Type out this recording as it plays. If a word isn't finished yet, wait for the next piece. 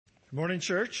Good morning,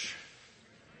 church.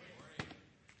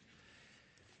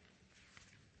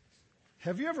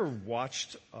 Have you ever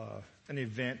watched an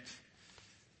event,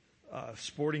 a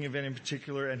sporting event in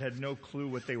particular, and had no clue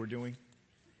what they were doing?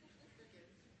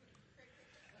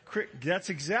 That's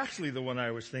exactly the one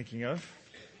I was thinking of.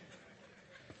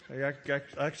 I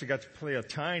actually got to play a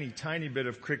tiny bit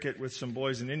of cricket with some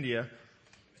boys in India.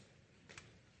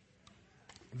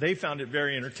 They found it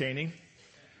very entertaining.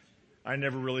 I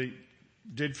never really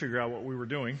did figure out what we were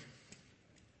doing.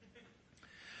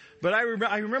 But I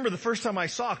remember the first time I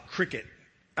saw cricket,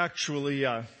 actually,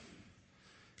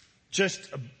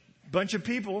 just a bunch of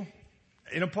people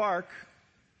in a park.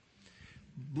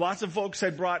 Lots of folks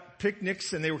had brought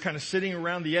picnics and they were kind of sitting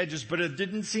around the edges, but it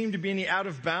didn't seem to be any out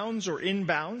of bounds or in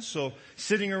bounds. So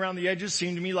sitting around the edges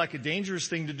seemed to me like a dangerous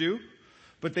thing to do.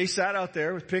 But they sat out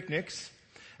there with picnics.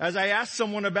 As I asked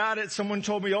someone about it, someone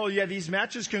told me, oh yeah, these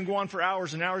matches can go on for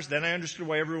hours and hours. Then I understood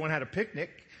why everyone had a picnic,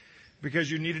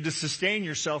 because you needed to sustain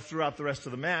yourself throughout the rest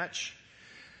of the match.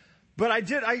 But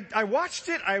I watched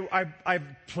it, I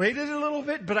played it a little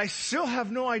bit, but I still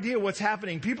have no idea what's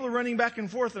happening. People are running back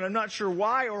and forth and I'm not sure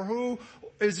why or who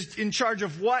is in charge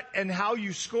of what and how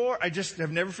you score. I just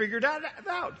have never figured that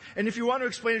out. And if you want to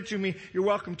explain it to me, you're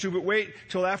welcome to, but wait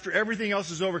till after everything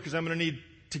else is over, because I'm going to need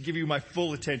to give you my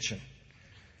full attention.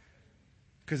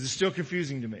 Because it's still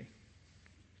confusing to me.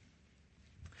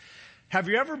 Have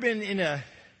you ever been in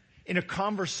a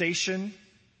conversation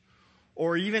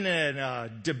or even in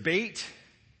a debate?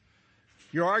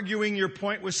 You're arguing your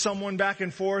point with someone back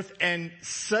and forth, and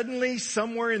suddenly,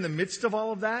 somewhere in the midst of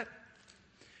all of that,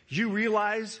 you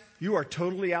realize you are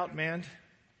totally outmanned.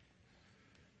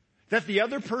 That the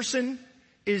other person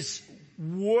is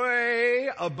way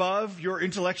above your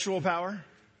intellectual power.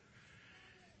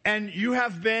 And you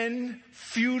have been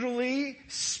futilely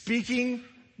speaking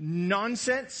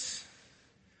nonsense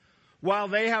while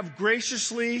they have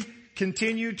graciously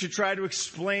continued to try to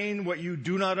explain what you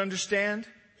do not understand.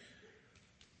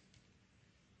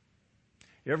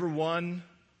 You ever won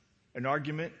an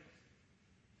argument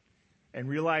and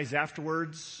realize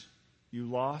afterwards you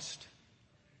lost?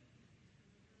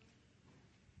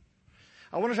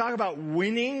 I want to talk about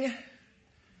winning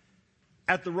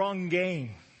at the wrong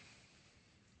game.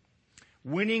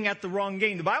 Winning at the wrong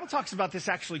game. The Bible talks about this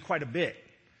actually quite a bit.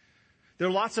 There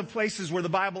are lots of places where the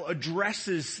Bible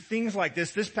addresses things like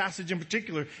this. This passage in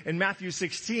particular in Matthew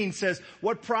 16 says,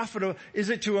 what profit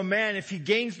is it to a man if he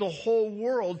gains the whole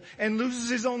world and loses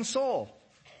his own soul?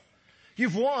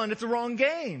 You've won at the wrong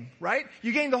game, right?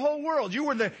 You gained the whole world. You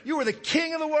were the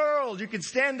king of the world. You could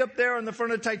stand up there on the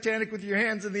front of the Titanic with your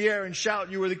hands in the air and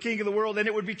shout you were the king of the world, and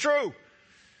it would be true.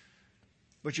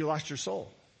 But you lost your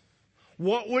soul.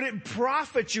 What would it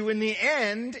profit you in the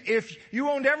end if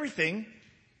you owned everything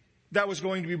that was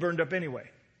going to be burned up anyway?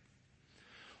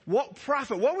 What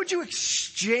profit? What would you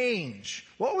exchange?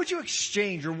 What would you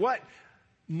exchange, or what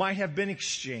might have been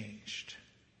exchanged?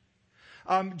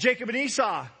 Jacob and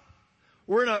Esau,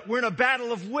 we're in a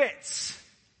battle of wits.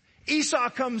 Esau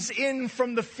comes in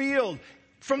from the field.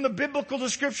 From the biblical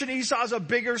description, Esau's a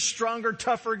bigger, stronger,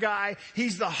 tougher guy.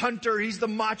 He's the hunter. He's the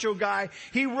macho guy.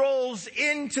 He rolls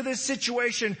into this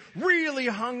situation really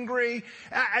hungry,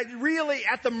 really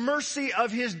at the mercy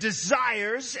of his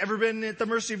desires. Ever been at the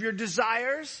mercy of your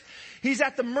desires? He's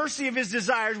at the mercy of his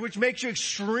desires, which makes you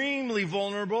extremely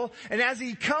vulnerable. And as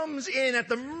he comes in at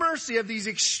the mercy of these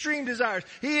extreme desires,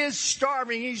 he is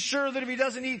starving. He's sure that if he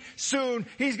doesn't eat soon,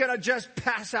 he's going to just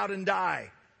pass out and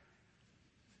die.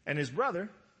 And his brother,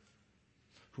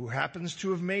 who happens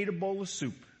to have made a bowl of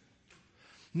soup.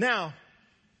 Now,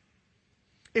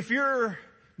 if you're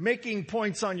making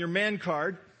points on your man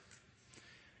card,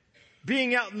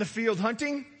 being out in the field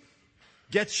hunting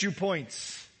gets you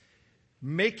points.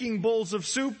 Making bowls of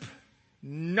soup,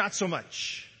 not so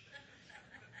much.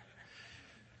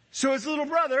 So his little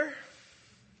brother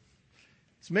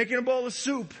is making a bowl of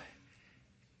soup.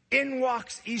 In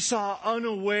walks Esau,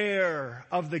 unaware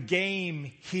of the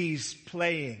game he's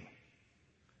playing.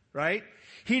 Right?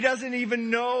 He doesn't even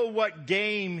know what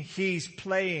game he's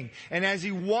playing. And as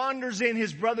he wanders in,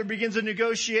 his brother begins a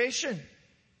negotiation.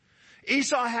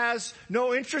 Esau has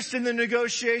no interest in the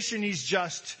negotiation. He's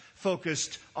just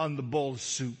focused on the bowl of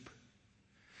soup.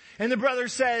 And the brother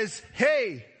says,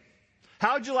 hey,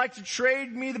 how'd you like to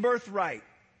trade me the birthright?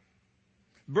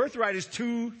 Birthright is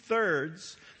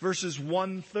 2/3 versus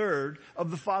 1/3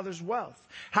 of the father's wealth.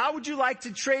 How would you like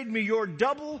to trade me your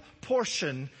double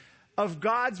portion of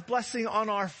God's blessing on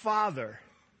our father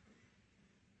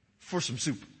for some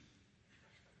soup?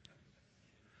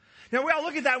 Now we all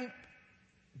look at that.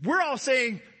 We're all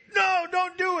saying, No,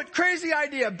 don't do it. Crazy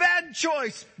idea. Bad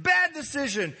choice. Bad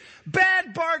decision.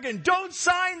 Bad bargain. Don't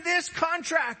sign this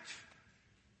contract.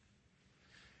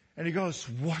 And he goes,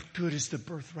 what good is the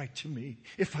birthright to me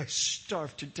if I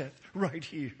starve to death right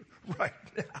here, right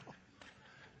now?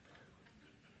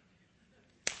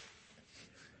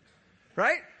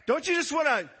 Right? Don't you just want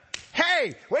to,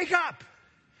 hey, wake up?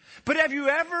 But have you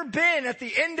ever been at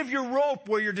the end of your rope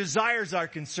where your desires are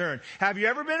concerned? Have you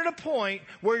ever been at a point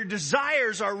where your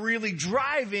desires are really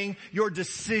driving your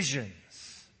decisions?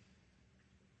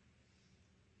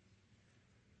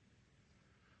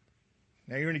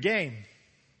 Now you're in a game.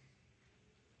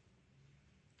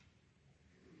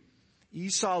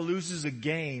 Esau loses a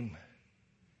game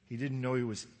he didn't know he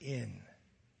was in.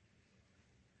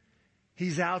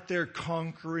 He's out there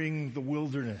conquering the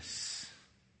wilderness.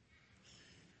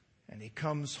 And he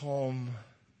comes home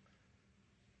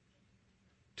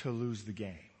to lose the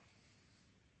game.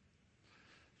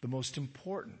 The most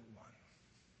important one.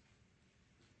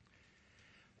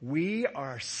 We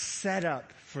are set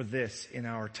up for this in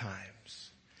our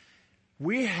times.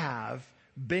 We have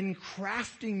been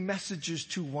crafting messages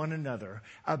to one another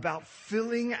about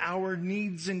filling our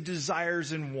needs and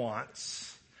desires and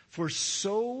wants for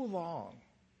so long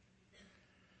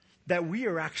that we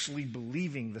are actually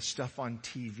believing the stuff on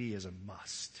TV is a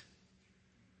must.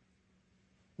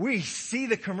 We see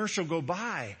the commercial go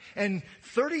by, and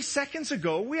 30 seconds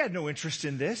ago, we had no interest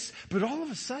in this, but all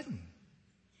of a sudden,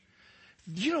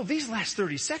 these last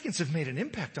 30 seconds have made an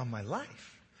impact on my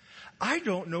life. I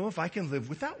don't know if I can live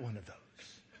without one of those.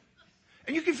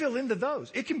 And you can feel into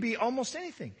those. It can be almost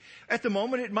anything. At the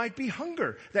moment, it might be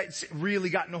hunger that's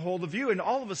really gotten a hold of you, and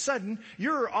all of a sudden,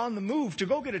 you're on the move to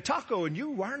go get a taco, and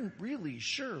you aren't really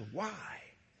sure why.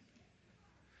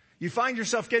 You find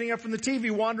yourself getting up from the TV,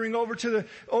 wandering over to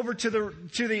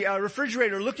the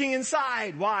refrigerator, looking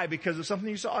inside. Why? Because of something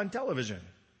you saw on television.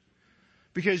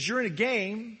 Because you're in a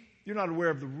game, you're not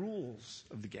aware of the rules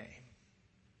of the game.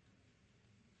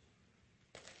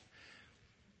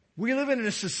 We live in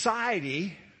a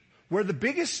society where the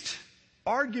biggest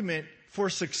argument for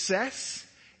success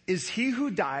is he who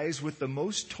dies with the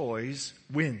most toys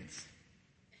wins.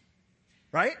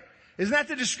 Right? Isn't that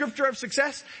the descriptor of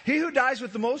success? He who dies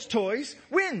with the most toys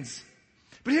wins.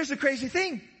 But here's the crazy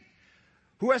thing.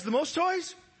 Who has the most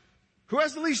toys? Who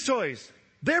has the least toys?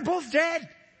 They're both dead.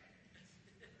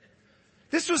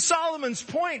 This was Solomon's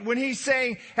point when he's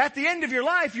saying, at the end of your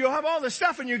life, you'll have all this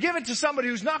stuff and you give it to somebody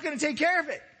who's not going to take care of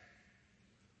it.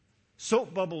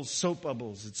 Soap bubbles, soap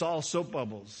bubbles. It's all soap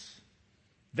bubbles.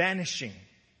 Vanishing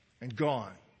and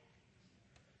gone.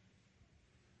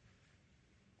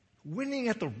 Winning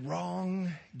at the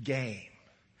wrong game.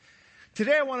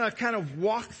 Today I want to kind of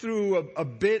walk through a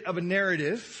bit of a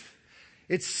narrative.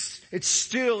 It's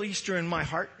still Easter in my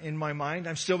heart, in my mind.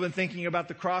 I've still been thinking about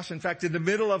the cross. In fact, in the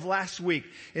middle of last week,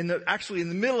 in the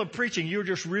middle of preaching, you were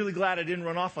just really glad I didn't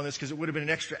run off on this because it would have been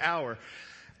an extra hour.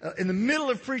 In the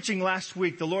middle of preaching last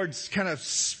week, the Lord kind of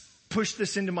pushed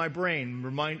this into my brain,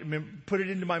 put it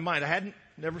into my mind. I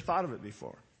never thought of it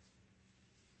before.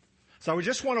 So I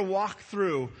just want to walk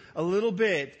through a little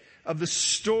bit of the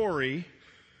story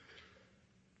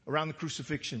around the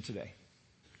crucifixion today.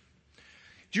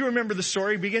 Do you remember the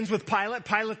story? It begins with Pilate.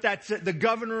 Pilate, that's the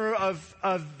governor of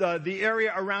the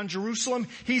area around Jerusalem.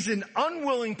 He's an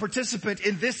unwilling participant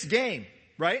in this game,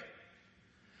 right?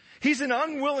 He's an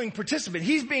unwilling participant.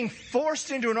 He's being forced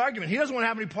into an argument he doesn't want to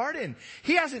have any part in.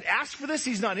 He hasn't asked for this.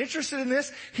 He's not interested in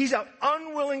this. He's an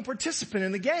unwilling participant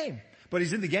in the game, but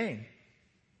he's in the game.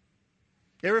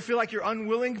 You ever feel like you're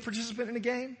unwilling participant in a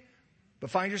game, but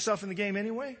find yourself in the game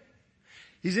anyway?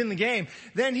 He's in the game.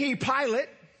 Then Pilate,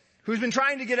 who's been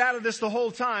trying to get out of this the whole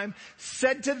time,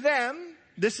 said to them,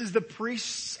 this is the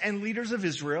priests and leaders of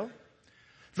Israel,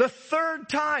 the third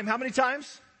time. How many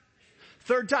times?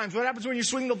 Third times. What happens when you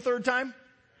swing the third time?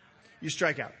 You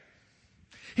strike out.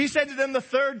 He said to them the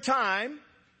third time,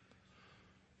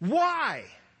 why?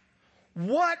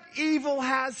 What evil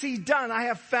has he done? I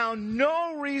have found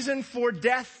no reason for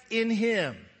death in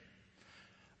him.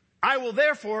 I will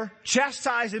therefore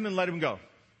chastise him and let him go.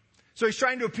 So he's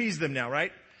trying to appease them now,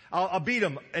 right? I'll beat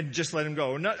him and just let him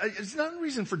go. It's not a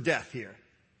reason for death here.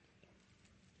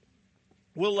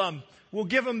 We'll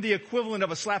give him the equivalent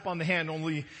of a slap on the hand,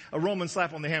 only a Roman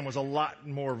slap on the hand was a lot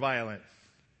more violent.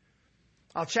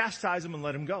 I'll chastise him and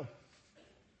let him go.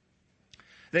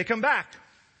 They come back.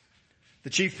 The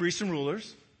chief priests and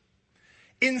rulers,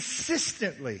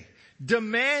 insistently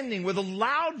demanding with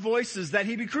loud voices that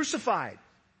he be crucified.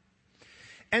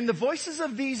 And the voices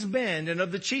of these men and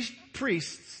of the chief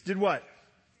priests did what?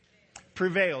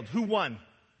 Prevailed. Who won?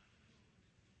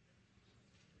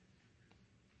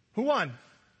 Who won?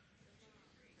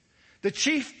 The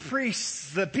chief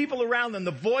priests, the people around them,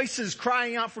 the voices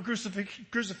crying out for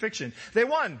crucifixion. They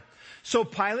won. So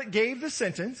Pilate gave the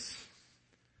sentence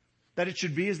that it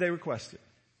should be as they requested.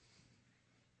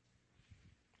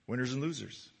 Winners and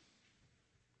losers.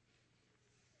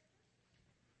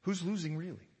 Who's losing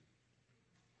really?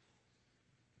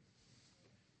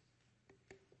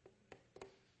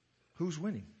 Who's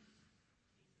winning?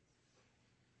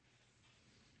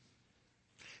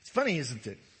 It's funny, isn't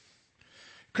it?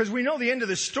 Because we know the end of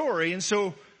the story, and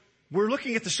so we're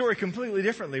looking at the story completely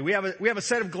differently. We have a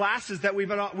set of glasses that we're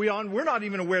not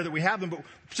even aware that we have them, but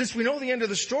since we know the end of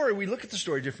the story, we look at the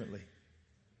story differently.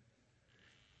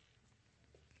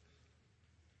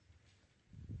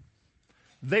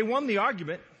 They won the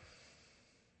argument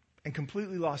and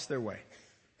completely lost their way.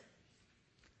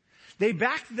 They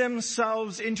backed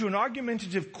themselves into an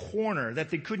argumentative corner that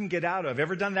they couldn't get out of.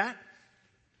 Ever done that?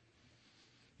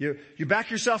 You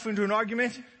back yourself into an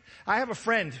argument? I have a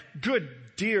friend, good,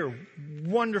 dear,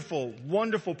 wonderful,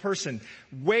 wonderful person,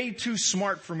 way too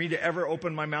smart for me to ever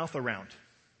open my mouth around.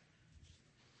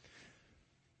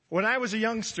 When I was a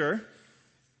youngster,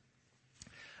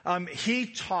 he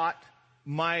taught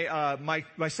my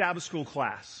Sabbath school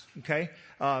class, okay?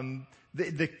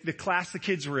 The class the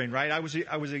kids were in, right? I was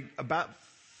about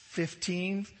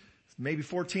 15, maybe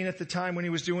 14 at the time when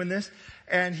he was doing this.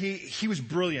 And he was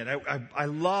brilliant. I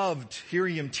loved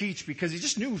hearing him teach because he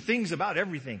just knew things about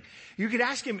everything. You could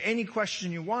ask him any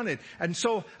question you wanted. And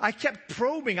so I kept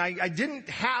probing. I didn't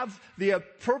have the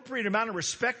appropriate amount of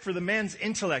respect for the man's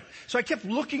intellect. So I kept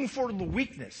looking for the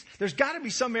weakness. There's got to be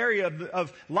some area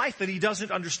of life that he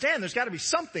doesn't understand. There's got to be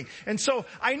something. And so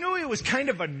I knew he was kind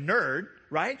of a nerd,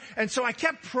 right? And so I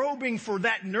kept probing for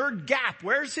that nerd gap.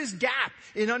 Where's his gap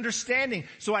in understanding?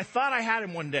 So I thought I had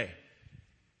him one day.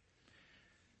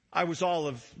 I was all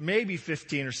of maybe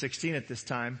 15 or 16 at this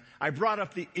time. I brought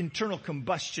up the internal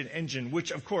combustion engine,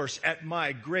 which, of course, at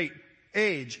my great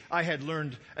age, I had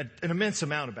learned an immense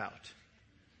amount about.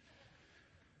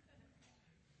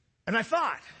 And I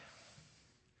thought,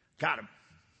 got him.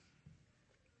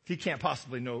 He can't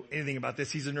possibly know anything about this.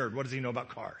 He's a nerd. What does he know about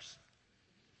cars?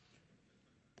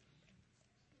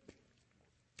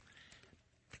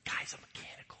 The guy's a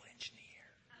mechanical engineer.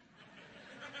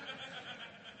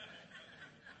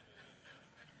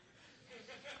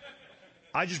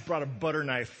 I just brought a butter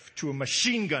knife to a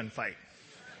machine gun fight.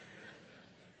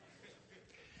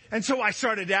 And so I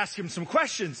started to ask him some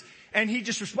questions, and he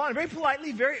just responded very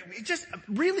politely, just a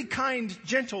really kind,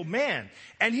 gentle man.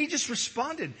 And he just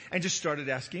responded and just started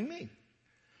asking me.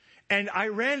 And I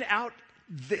ran out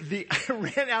I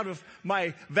ran out of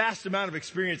my vast amount of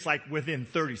experience like within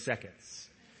 30 seconds.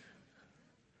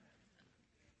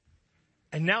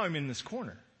 And now I'm in this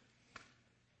corner.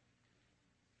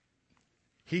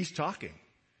 He's talking.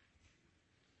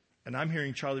 And I'm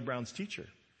hearing Charlie Brown's teacher.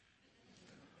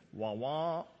 Wah,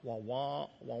 wah, wah, wah,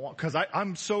 wah, wah. Because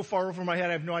I'm so far over my head,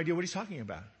 I have no idea what he's talking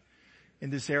about in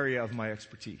this area of my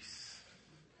expertise.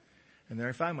 And there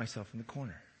I find myself in the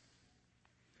corner.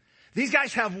 These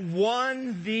guys have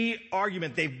won the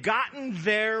argument. They've gotten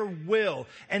their will.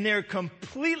 And they're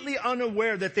completely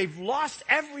unaware that they've lost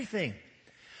everything.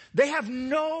 They have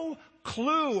no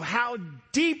clue how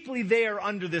deeply they are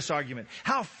under this argument,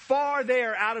 how far they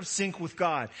are out of sync with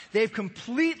God. They've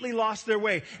completely lost their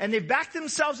way, and they've backed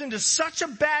themselves into such a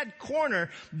bad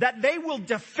corner that they will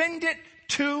defend it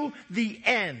to the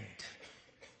end.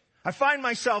 I find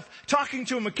myself talking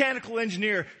to a mechanical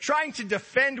engineer, trying to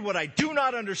defend what I do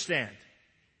not understand.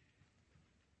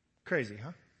 Crazy,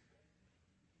 huh?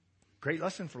 Great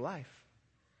lesson for life.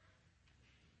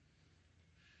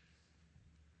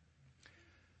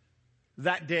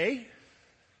 That day,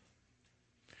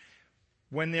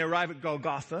 when they arrive at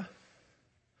Golgotha,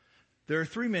 there are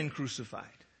 3 men crucified.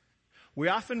 We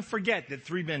often forget that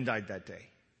 3 men died that day.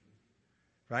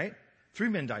 Right? 3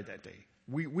 men died that day.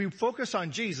 We focus on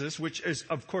Jesus, which is,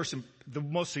 of course, the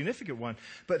most significant one,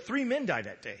 but 3 men died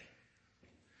that day.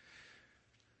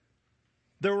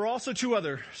 There were also 2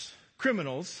 other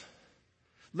criminals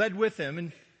led with him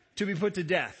and to be put to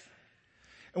death.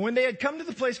 And when they had come to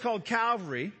the place called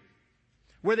Calvary,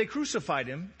 where they crucified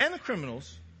him and the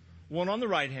criminals, one on the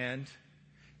right hand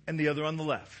and the other on the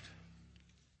left.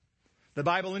 The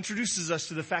Bible introduces us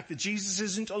to the fact that Jesus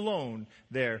isn't alone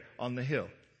there on the hill.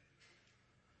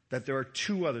 That there are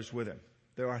 2 others with him.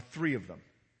 There are 3 of them.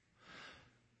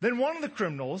 Then one of the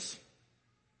criminals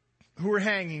who were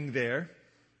hanging there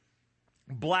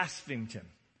blasphemed him,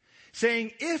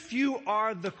 saying, "If you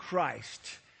are the Christ,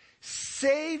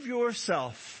 save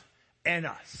yourself and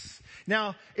us."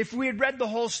 Now, if we had read the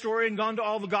whole story and gone to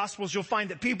all the Gospels, you'll find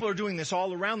that people are doing this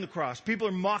all around the cross. People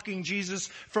are mocking Jesus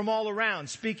from all around,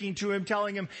 speaking to him,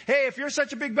 telling him, hey, if you're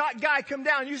such a big guy, come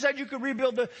down. You said you could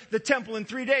rebuild the temple in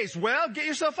 3 days. Well, get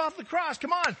yourself off the cross.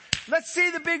 Come on. Let's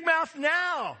see the big mouth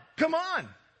now. Come on.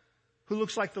 Who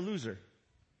looks like the loser?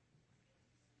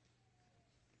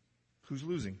 Who's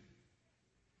losing?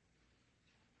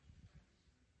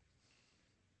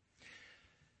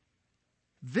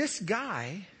 This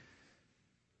guy,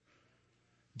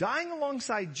 dying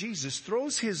alongside Jesus,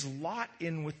 throws his lot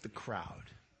in with the crowd.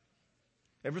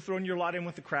 Ever thrown your lot in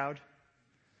with the crowd?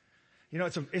 You know,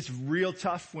 it's real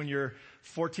tough when you're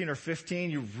 14 or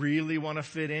 15. You really want to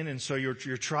fit in, and so you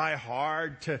try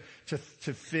hard to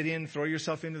fit in, throw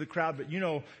yourself into the crowd. But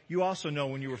you also know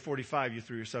when you were 45, you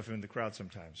threw yourself into the crowd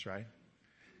sometimes, right?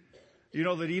 You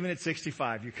know that even at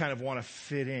 65, you kind of want to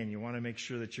fit in. You want to make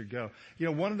sure that you go.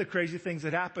 One of the crazy things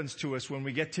that happens to us when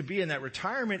we get to be in that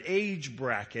retirement age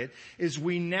bracket is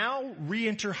we now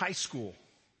re-enter high school.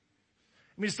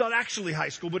 I mean, it's not actually high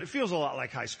school, but it feels a lot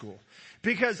like high school.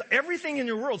 Because everything in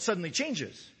your world suddenly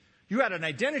changes. You had an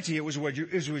identity, it was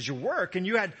your work, and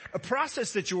you had a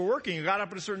process that you were working. You got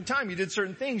up at a certain time, you did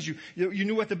certain things, you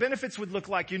knew what the benefits would look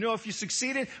like, you knew if you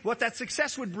succeeded, what that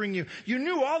success would bring you. You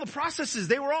knew all the processes,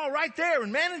 they were all right there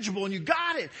and manageable, and you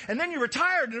got it. And then you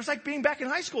retired, and it was like being back in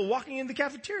high school, walking in the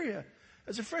cafeteria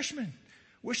as a freshman,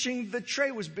 wishing the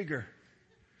tray was bigger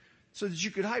so that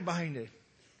you could hide behind it.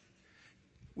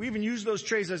 We even use those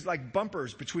trays as like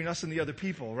bumpers between us and the other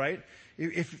people, right?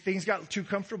 If things got too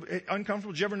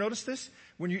uncomfortable, did you ever notice this?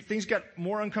 When things got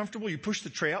more uncomfortable, you push the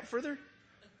tray out further?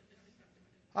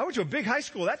 I went to a big high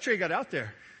school. That tray got out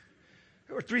there.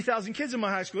 There were 3,000 kids in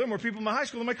my high school. There were more people in my high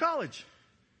school than my college.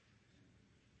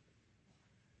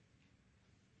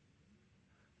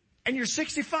 And you're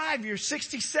 65, you're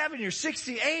 67, you're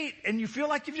 68, and you feel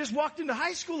like you've just walked into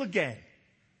high school again.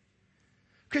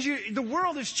 Because the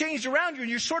world has changed around you, and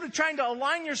you're sort of trying to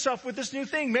align yourself with this new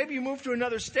thing. Maybe you moved to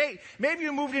another state. Maybe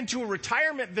you moved into a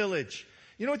retirement village.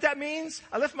 You know what that means?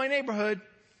 I left my neighborhood,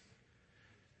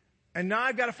 and now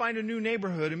I've got to find a new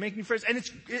neighborhood and make new friends. And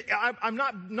I'm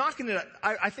not knocking it.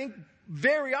 I think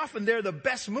very often they're the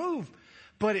best move,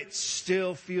 but it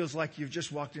still feels like you've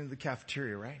just walked into the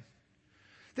cafeteria, right?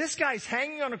 This guy's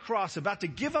hanging on a cross, about to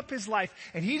give up his life,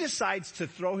 and he decides to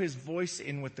throw his voice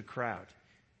in with the crowd.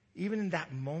 Even in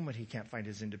that moment, he can't find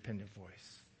his independent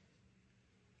voice.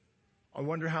 I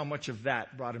wonder how much of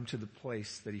that brought him to the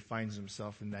place that he finds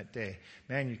himself in that day.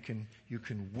 Man, you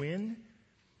can win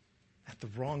at the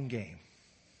wrong game.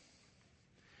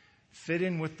 Fit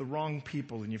in with the wrong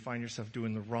people, and you find yourself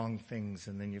doing the wrong things,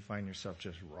 and then you find yourself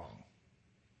just wrong.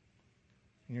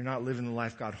 And you're not living the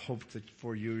life God hoped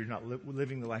for you. You're not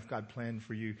living the life God planned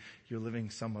for you. You're living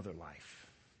some other life.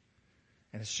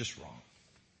 And it's just wrong.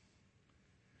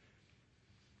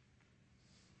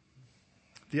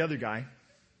 The other guy,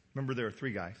 remember there are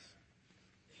 3 guys.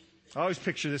 I always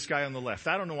picture this guy on the left.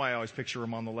 I don't know why I always picture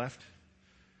him on the left.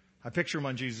 I picture him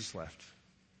on Jesus' left.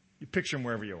 You picture him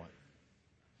wherever you want.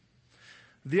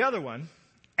 The other one,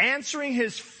 answering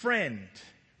his friend,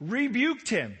 rebuked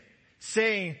him,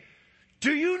 saying,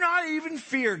 do you not even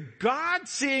fear God,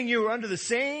 seeing you are under the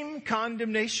same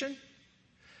condemnation?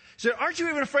 So aren't you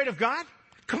even afraid of God?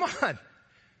 Come on.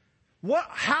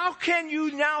 How can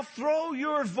you now throw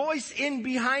your voice in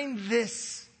behind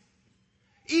this?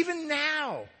 Even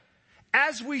now,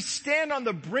 as we stand on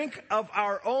the brink of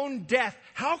our own death,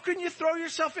 how can you throw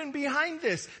yourself in behind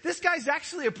this? This guy's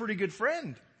actually a pretty good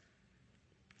friend.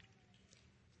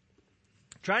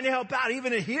 Trying to help out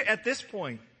even at this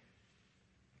point.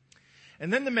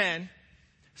 And then the man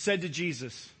said to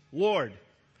Jesus, Lord.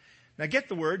 Now get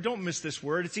the word. Don't miss this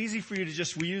word. It's easy for you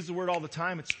to we use the word all the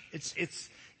time. It's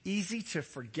easy to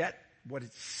forget what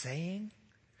it's saying.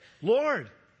 Lord.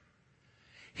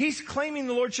 He's claiming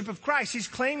the lordship of Christ. He's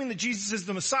claiming that Jesus is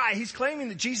the Messiah. He's claiming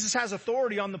that Jesus has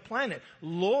authority on the planet.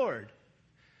 Lord.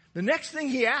 The next thing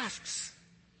he asks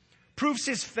proves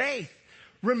his faith.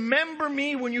 Remember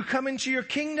me when you come into your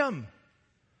kingdom.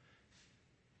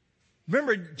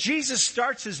 Remember, Jesus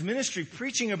starts his ministry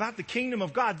preaching about the kingdom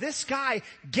of God. This guy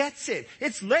gets it.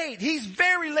 It's late. He's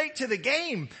very late to the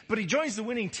game, but he joins the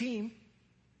winning team.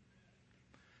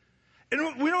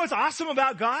 And we know what's awesome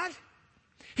about God?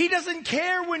 He doesn't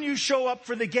care when you show up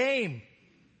for the game.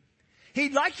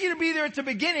 He'd like you to be there at the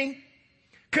beginning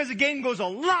because the game goes a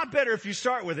lot better if you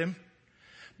start with him.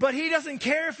 But he doesn't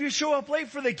care if you show up late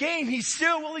for the game. He's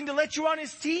still willing to let you on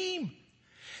his team.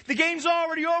 The game's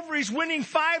already over. He's winning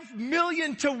 5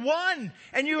 million to 1.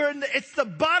 And it's the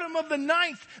bottom of the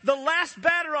ninth. The last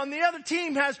batter on the other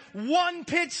team has 1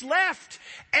 pitch left.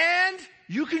 And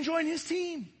you can join his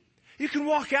team. You can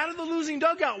walk out of the losing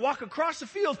dugout, walk across the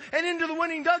field and into the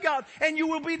winning dugout, and you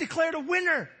will be declared a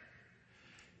winner.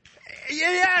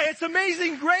 Yeah, it's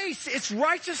amazing grace. It's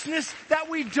righteousness that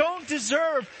we don't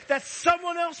deserve, that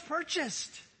someone else purchased.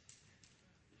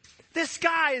 This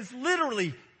guy is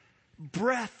literally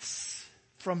breaths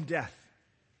from death.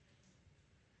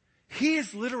 He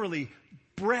is literally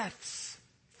breaths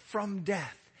from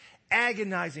death.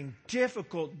 Agonizing,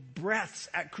 difficult breaths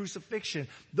at crucifixion.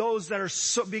 Those that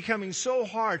are becoming so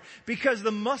hard because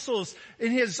the muscles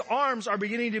in his arms are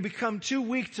beginning to become too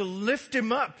weak to lift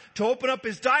him up, to open up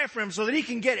his diaphragm so that he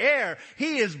can get air.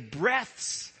 He is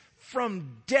breaths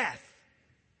from death.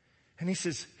 And he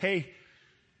says, hey,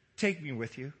 take me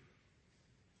with you.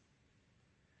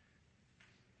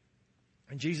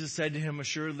 And Jesus said to him,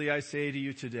 assuredly I say to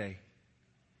you today,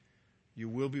 you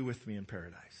will be with me in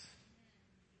paradise.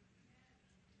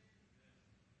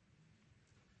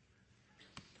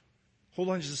 Hold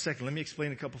on just a second. Let me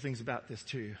explain a couple things about this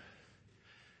to you.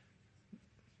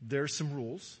 There's some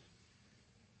rules.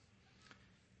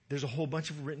 There's a whole bunch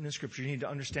of written in Scripture. You need to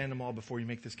understand them all before you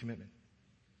make this commitment.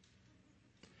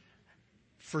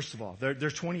 First of all,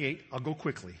 there's 28. I'll go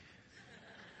quickly.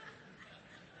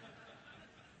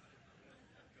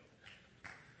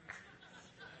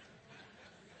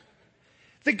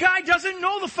 The guy doesn't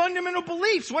know the fundamental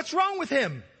beliefs. What's wrong with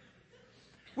him?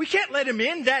 We can't let him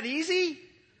in that easy.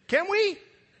 Can we?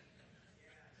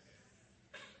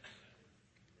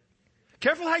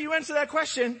 Careful how you answer that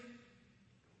question.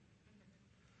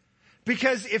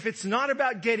 Because if it's not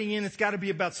about getting in, it's got to be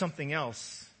about something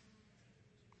else.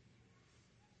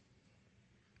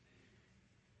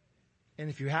 And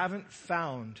if you haven't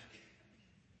found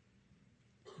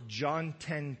John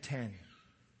 10:10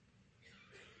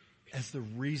 as the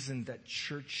reason that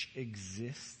church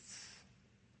exists,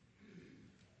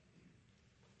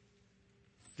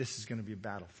 this is going to be a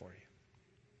battle for you.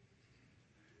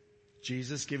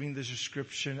 Jesus, giving the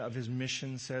description of his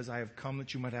mission, says, I have come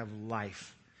that you might have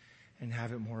life and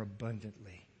have it more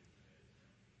abundantly.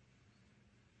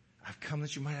 I've come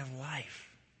that you might have life,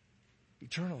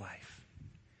 eternal life,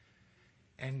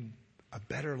 and a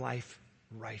better life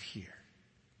right here.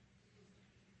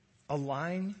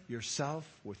 Align yourself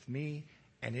with me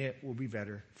and it will be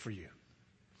better for you.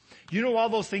 You know all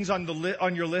those things on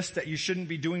your list that you shouldn't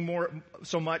be doing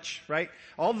so much, right?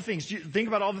 All the things. Think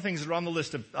about all the things that are on the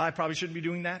list of, I probably shouldn't be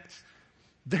doing that.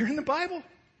 They're in the Bible.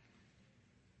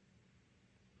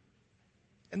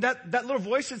 And that little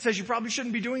voice that says you probably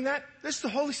shouldn't be doing that, this is the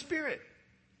Holy Spirit.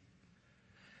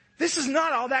 This is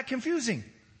not all that confusing.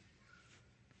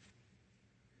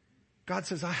 God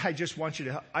says, I just want you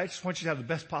to have the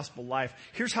best possible life.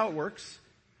 Here's how it works.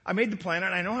 I made the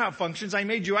planet. I know how it functions. I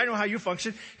made you. I know how you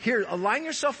function. Here, align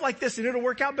yourself like this and it'll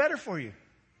work out better for you.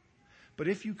 But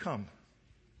if you come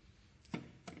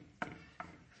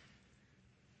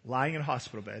lying in a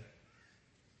hospital bed,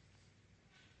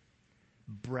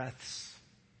 breaths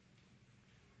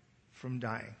from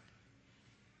dying,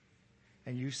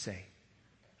 and you say,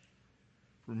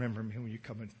 remember me when you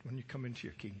come into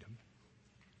your kingdom.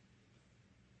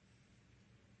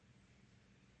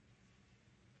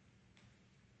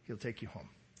 He'll take you home.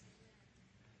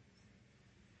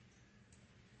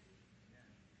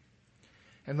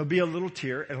 And there'll be a little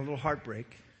tear and a little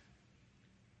heartbreak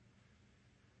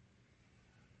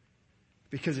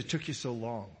because it took you so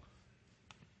long.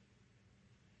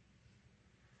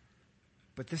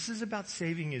 But this is about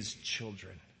saving his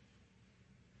children.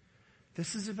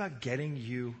 This is about getting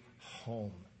you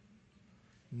home,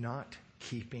 not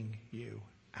keeping you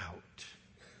out.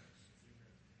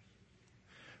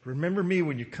 Remember me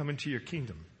when you come into your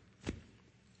kingdom.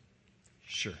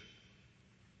 Sure.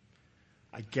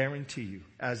 I guarantee you,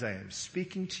 as I am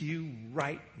speaking to you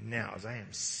right now, as I am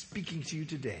speaking to you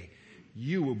today,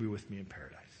 you will be with me in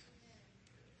paradise.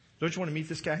 Don't you want to meet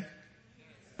this guy?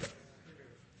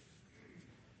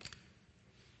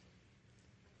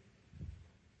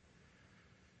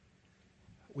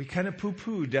 We kind of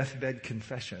poo-poo deathbed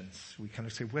confessions. We kind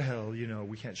of say, well,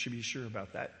 we should be sure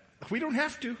about that. We don't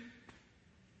have to.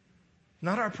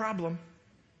 Not our problem.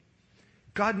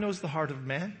 God knows the heart of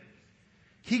man.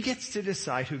 He gets to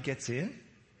decide who gets in.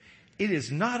 It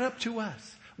is not up to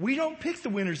us. We don't pick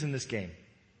the winners in this game.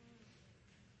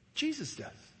 Jesus does.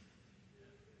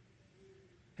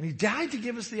 And he died to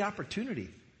give us the opportunity.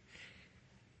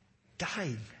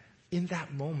 Died in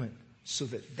that moment so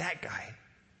that guy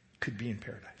could be in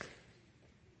paradise.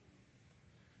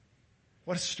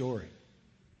 What a story.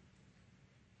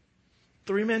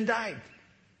 3 men died.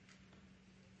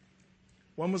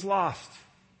 1 was lost.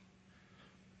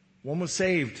 1 was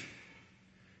saved.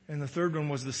 And the 3rd one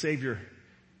was the Savior,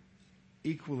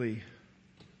 equally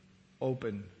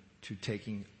open to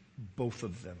taking both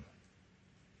of them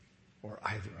or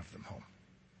either of them home.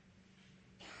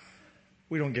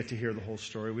 We don't get to hear the whole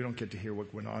story. We don't get to hear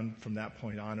what went on from that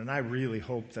point on. And I really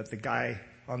hope that the guy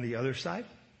on the other side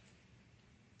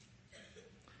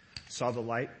saw the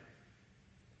light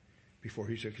before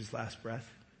he took his last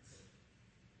breath.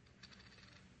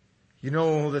 You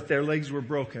know that their legs were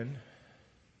broken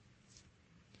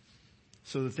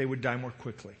so that they would die more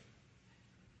quickly.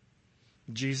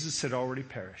 Jesus had already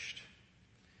perished.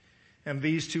 And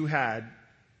these two had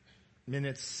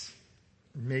minutes,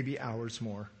 maybe hours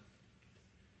more,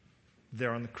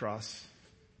 there on the cross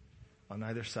on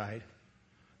either side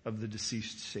of the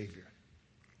deceased Savior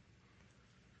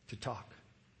to talk,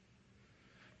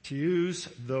 to use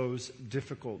those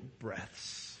difficult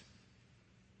breaths.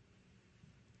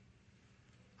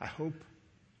 I hope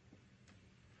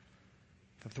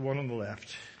that the one on the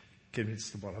left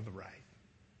convinced the one on the right.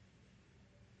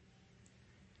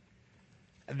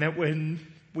 And that when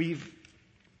we've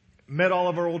met all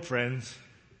of our old friends,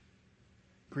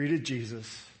 greeted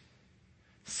Jesus,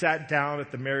 sat down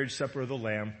at the marriage supper of the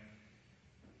Lamb,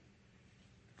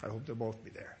 I hope they'll both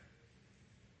be there.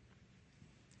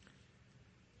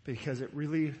 Because it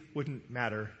really wouldn't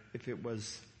matter if it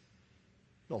was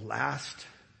the last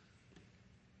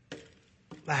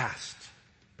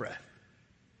breath.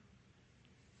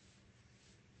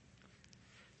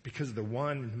 Because the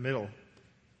one in the middle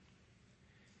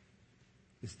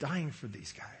is dying for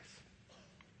these guys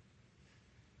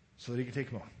so that he can take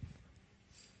them on.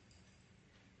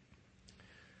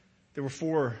 There were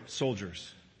 4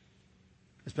 soldiers,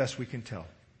 as best we can tell,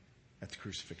 at the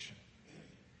crucifixion.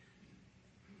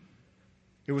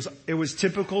 It was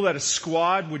typical that a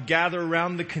squad would gather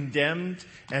around the condemned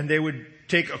and they would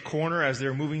take a corner as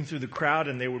they're moving through the crowd,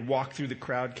 and they would walk through the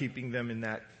crowd, keeping them in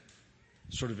that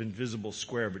sort of invisible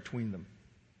square between them.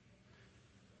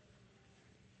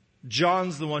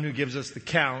 John's the one who gives us the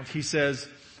count. He says,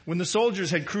 when the soldiers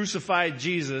had crucified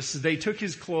Jesus, they took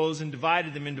his clothes and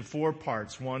divided them into 4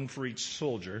 parts, 1 for each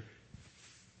soldier.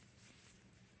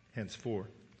 Hence 4.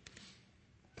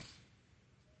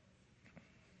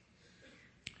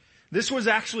 This was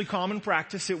actually common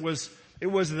practice. It was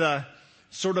the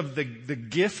sort of the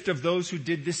gift of those who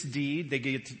did this deed. They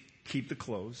get to keep the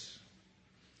clothes.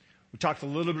 We talked a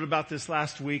little bit about this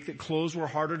last week, that clothes were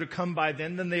harder to come by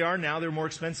then than they are now. They're more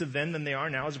expensive then than they are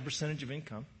now as a percentage of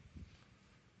income.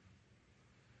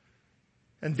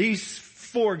 And these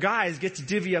 4 guys get to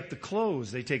divvy up the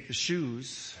clothes. They take the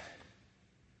shoes.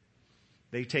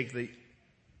 They take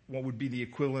what would be the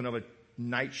equivalent of a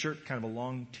nightshirt, kind of a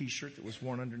long t-shirt that was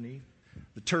worn underneath,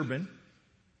 the turban.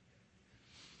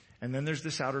 And then there's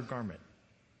this outer garment.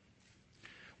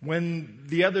 When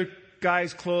the other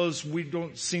guy's clothes, we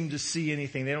don't seem to see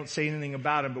anything. They don't say anything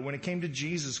about him. But when it came to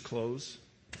Jesus' clothes,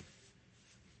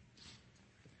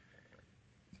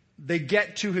 they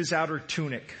get to his outer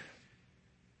tunic.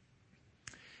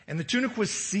 And the tunic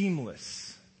was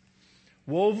seamless,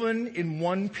 woven in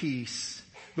one piece.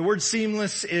 The word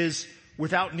seamless is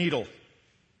without needle.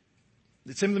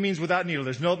 It simply means without needle.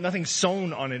 There's nothing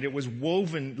sewn on it. It was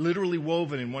woven, literally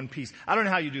woven in one piece. I don't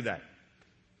know how you do that.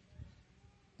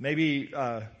 Maybe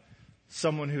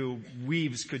someone who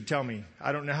weaves could tell me.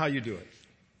 I don't know how you do it.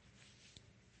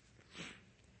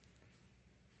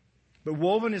 But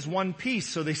woven is one piece,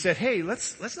 so they said, hey,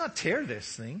 let's not tear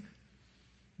this thing.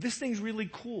 This thing's really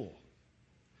cool.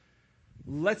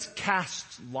 Let's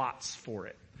cast lots for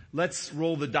it. Let's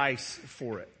roll the dice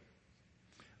for it.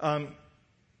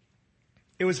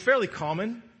 It was fairly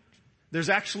common. There's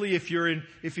actually, if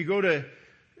you go to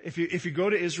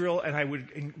Israel, and I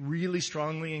would really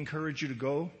strongly encourage you to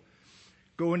go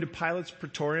into Pilate's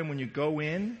Praetorium. When you go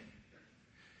in,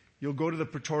 you'll go to the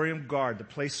Praetorium Guard, the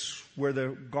place where the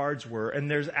guards were, and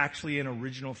there's actually an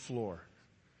original floor.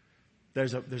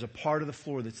 There's a part of the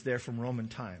floor that's there from Roman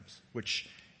times, which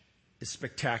is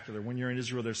spectacular. When you're in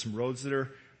Israel, there's some roads that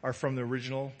are from the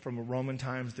original, from the Roman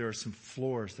times. There are some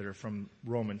floors that are from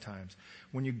Roman times.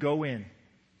 When you go in,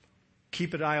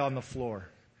 keep an eye on the floor.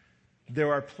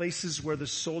 There are places where the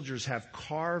soldiers have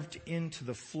carved into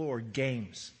the floor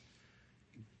games.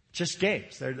 Just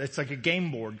games. It's like a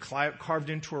game board carved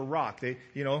into a rock.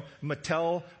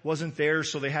 Mattel wasn't there,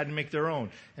 so they had to make their own.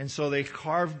 And so they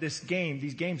carved these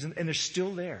games, and they're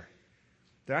still there.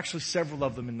 There are actually several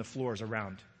of them in the floors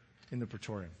around in the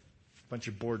Praetorium. A bunch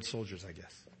of bored soldiers, I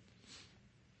guess.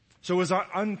 So it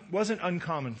wasn't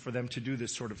uncommon for them to do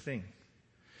this sort of thing.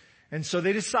 And so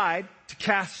they decide to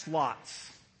cast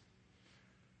lots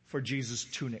for Jesus'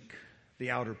 tunic,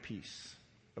 the outer piece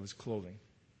of his clothing.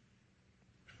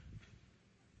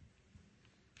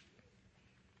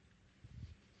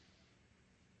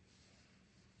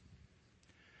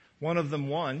 One of them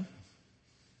won.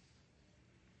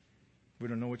 We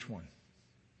don't know which one.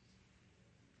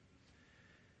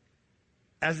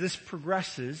 As this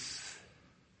progresses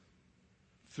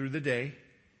through the day,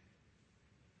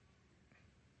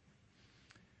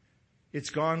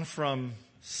 it's gone from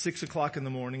 6 o'clock in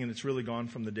the morning, and it's really gone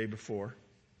from the day before.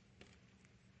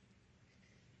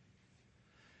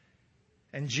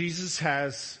 And Jesus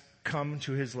has come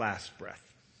to his last breath.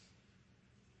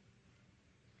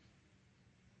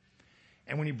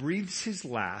 And when he breathes his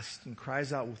last and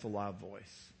cries out with a loud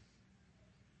voice,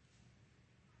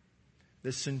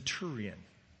 the centurion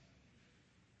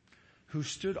who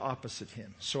stood opposite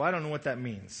him. So I don't know what that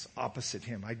means, opposite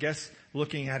him. I guess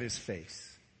looking at his face.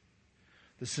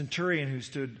 The centurion who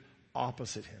stood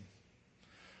opposite him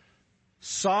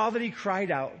saw that he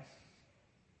cried out,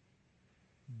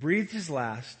 breathed his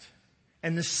last,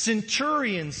 and the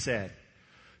centurion said,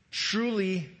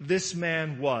 truly this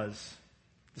man was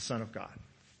the Son of God.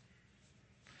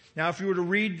 Now, if you were to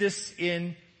read this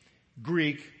in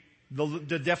Greek,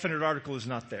 the definite article is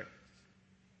not there.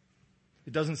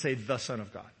 It doesn't say the Son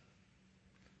of God.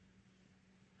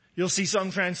 You'll see some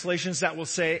translations that will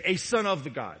say a son of the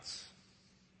gods.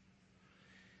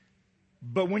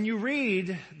 But when you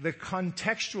read the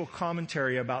contextual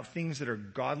commentary about things that are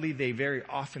godly, they very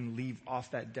often leave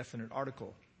off that definite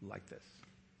article like this.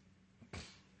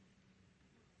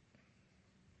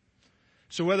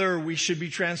 So whether we should be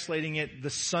translating it the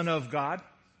Son of God,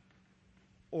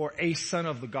 or a son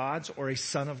of the gods, or a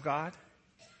son of God,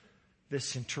 this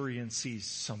centurion sees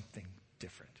something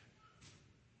different.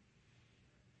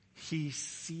 He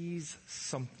sees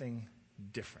something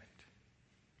different.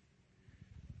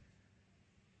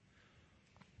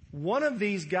 One of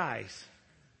these guys,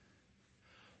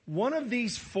 one of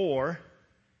these four,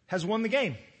 has won the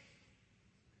game.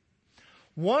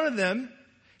 One of them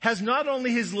has not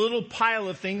only his little pile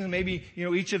of things, maybe,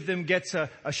 each of them gets a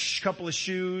couple of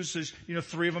shoes. There's,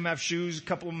 3 of them have shoes,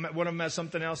 one of them has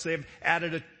something else. They've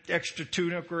added an extra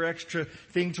tunic or extra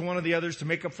thing to one of the others to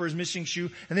make up for his missing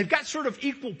shoe. And they've got sort of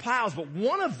equal piles, but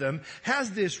one of them has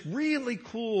this really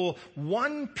cool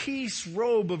one-piece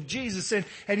robe of Jesus,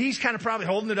 and he's kind of probably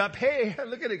holding it up. Hey,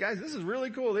 look at it, guys. This is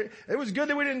really cool. It was good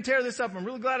that we didn't tear this up. I'm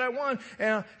really glad I won.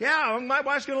 And yeah, my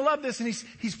wife's going to love this. And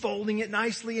he's folding it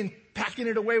nicely and packing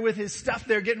it away with his stuff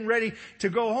there, getting ready to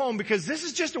go home, because this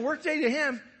is just a work day to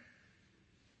him.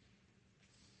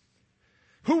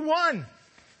 Who won?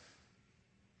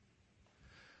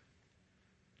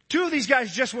 2 of these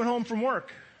guys just went home from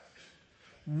work.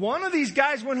 One of these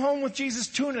guys went home with Jesus'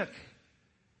 tunic.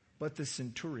 But the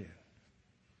centurion,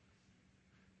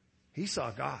 he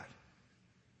saw God.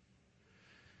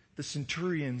 The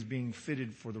centurion's being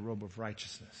fitted for the robe of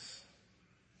righteousness.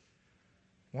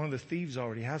 One of the thieves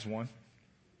already has one.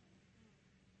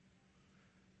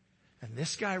 And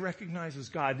this guy recognizes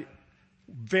God.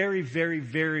 Very, very,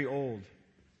 very old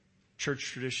church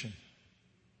tradition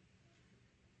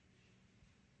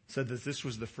said that this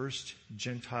was the first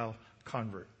Gentile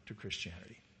convert to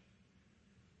Christianity.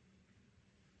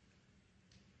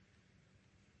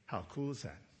 How cool is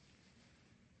that?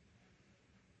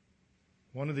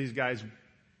 One of these guys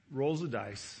rolls the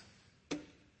dice,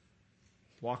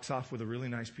 walks off with a really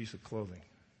nice piece of clothing.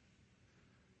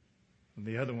 And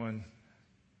the other one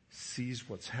sees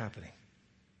what's happening.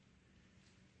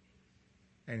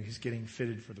 And he's getting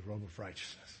fitted for the robe of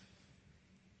righteousness.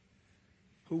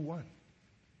 Who won?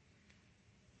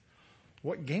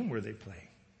 What game were they playing?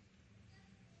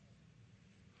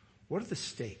 What are the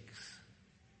stakes?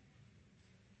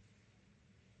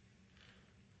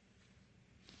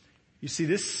 You see,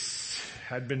 this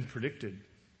had been predicted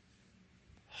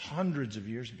hundreds of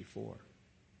years before.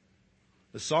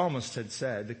 The psalmist had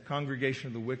said, the congregation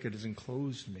of the wicked has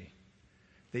enclosed me.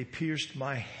 They pierced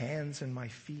my hands and my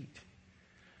feet.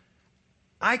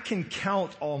 I can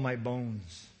count all my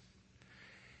bones.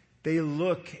 They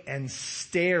look and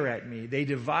stare at me. They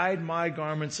divide my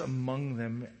garments among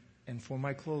them, and for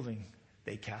my clothing,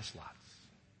 they cast lots.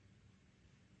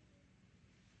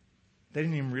 They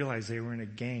didn't even realize they were in a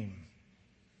game.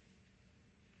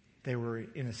 They were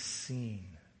in a scene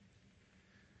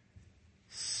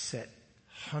set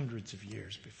hundreds of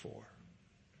years before.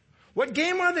 What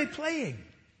game are they playing?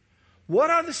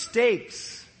 What are the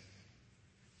stakes?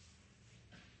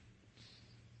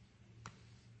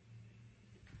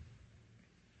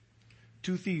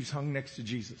 Two thieves hung next to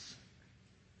Jesus.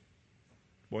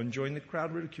 One joined the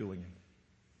crowd ridiculing him.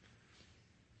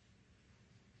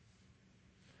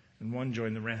 And one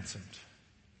joined the ransomed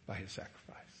by his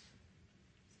sacrifice.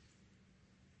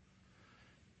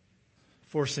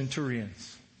 4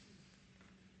 centurions.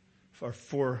 Or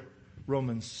 4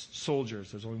 Roman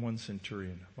soldiers. There's only 1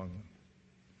 centurion among them.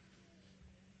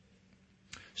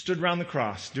 Stood around the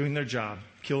cross, doing their job,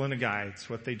 killing a guy. It's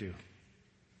what they do.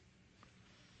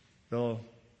 They'll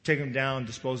take him down,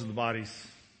 dispose of the bodies.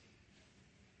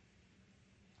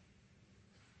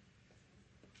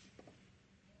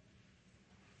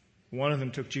 One of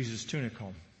them took Jesus' tunic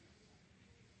home.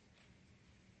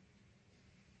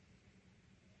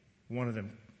 One of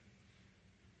them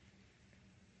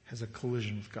has a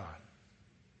collision with God.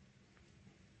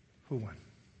 Who won?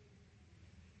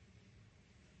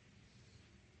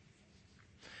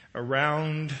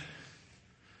 Around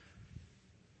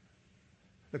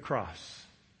the cross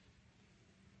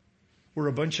were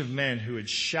a bunch of men who had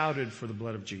shouted for the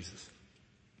blood of Jesus.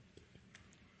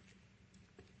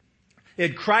 They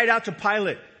had cried out to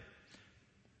Pilate,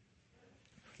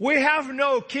 "We have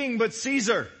no king but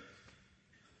Caesar."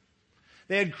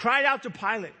 They had cried out to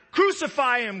Pilate,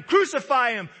 "Crucify him,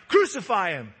 crucify him,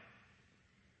 crucify him."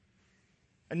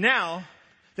 And now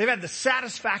they've had the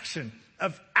satisfaction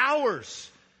of hours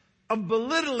of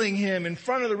belittling him in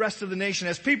front of the rest of the nation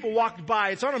as people walked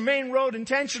by. It's on a main road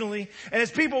intentionally. And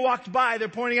as people walked by, they're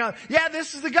pointing out, yeah,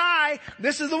 this is the guy.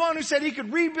 This is the one who said he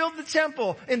could rebuild the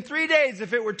temple in 3 days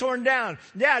if it were torn down.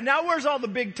 Yeah, now where's all the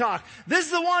big talk? This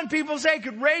is the one people say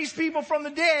could raise people from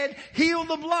the dead, heal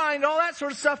the blind, all that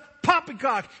sort of stuff.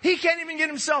 Poppycock. He can't even get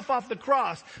himself off the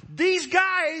cross. These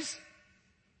guys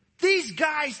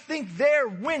think they're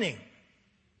winning.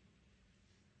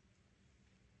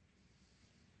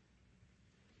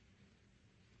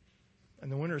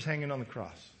 And the winner's hanging on the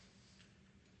cross.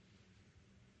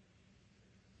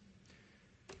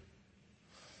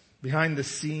 Behind the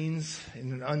scenes,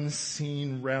 in an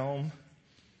unseen realm,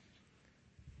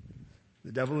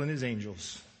 the devil and his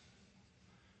angels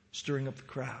stirring up the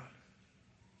crowd,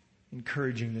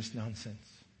 encouraging this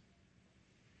nonsense.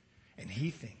 And he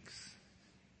thinks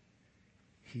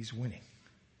he's winning.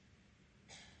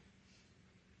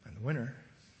 And the winner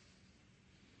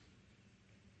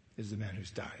is the man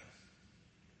who's dying.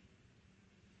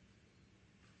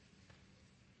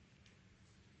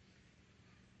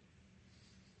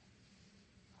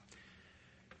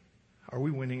 Are we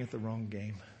winning at the wrong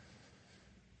game?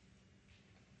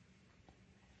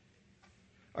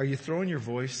 Are you throwing your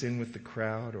voice in with the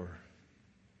crowd or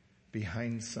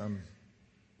behind some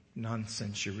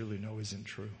nonsense you really know isn't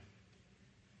true?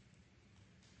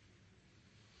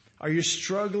 Are you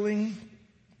struggling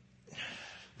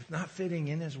with not fitting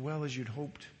in as well as you'd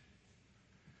hoped?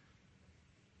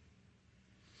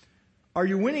 Are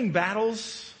you winning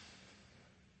battles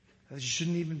that you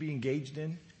shouldn't even be engaged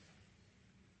in?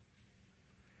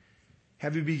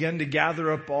 Have you begun to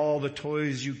gather up all the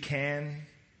toys you can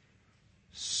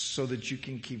so that you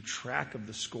can keep track of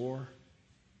the score?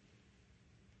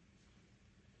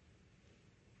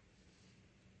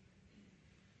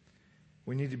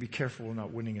 We need to be careful we're not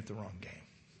winning at the wrong game.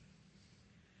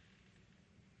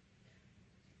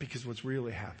 Because what's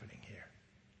really happening here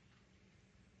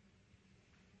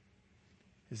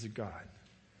is that God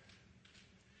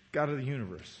of the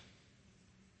universe,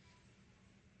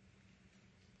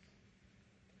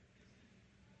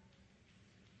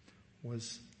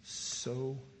 was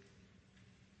so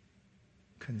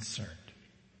concerned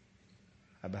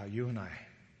about you and I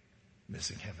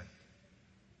missing heaven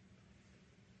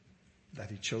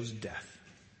that he chose death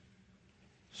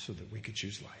so that we could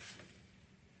choose life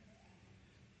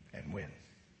and win.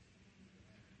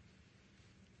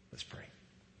 Let's pray.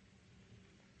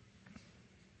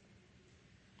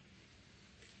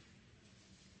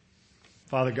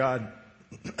 Father God,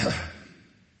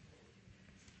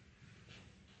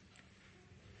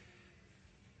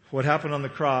 what happened on the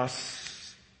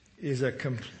cross is a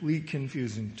complete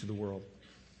confusion to the world.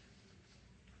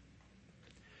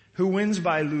 Who wins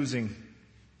by losing?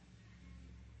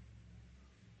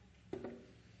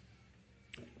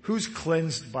 Who's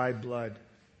cleansed by blood?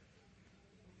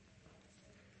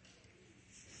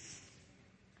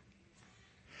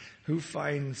 Who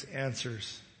finds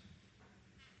answers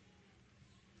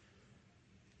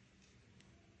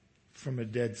from a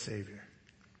dead Savior?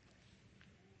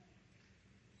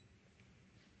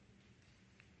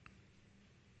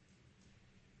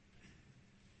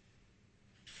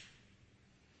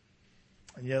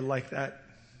 And yet, like that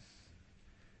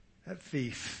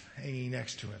thief hanging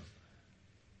next to him,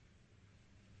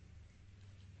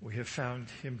 we have found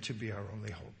him to be our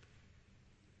only hope.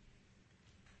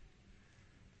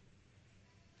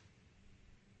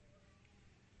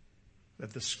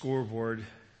 that the scoreboard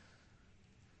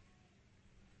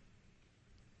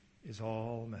is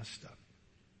all messed up.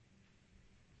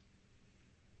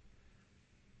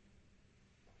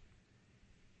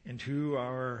 And who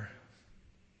our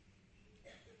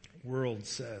world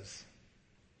says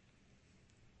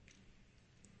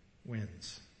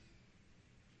wins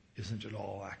isn't at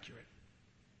all accurate.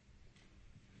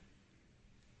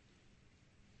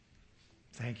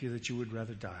 Thank you that you would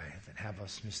rather die than have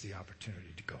us miss the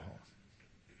opportunity to go home.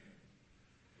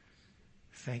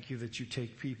 Thank you that you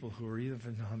take people who are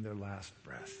even on their last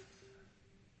breath.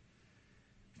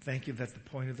 Thank you that the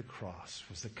point of the cross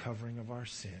was the covering of our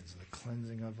sins, the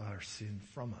cleansing of our sin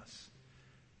from us.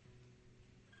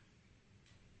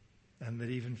 And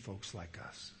that even folks like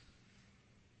us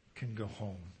can go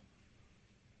home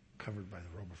covered by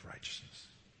the robe of righteousness.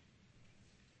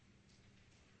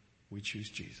 We choose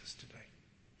Jesus today.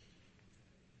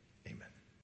 Amen.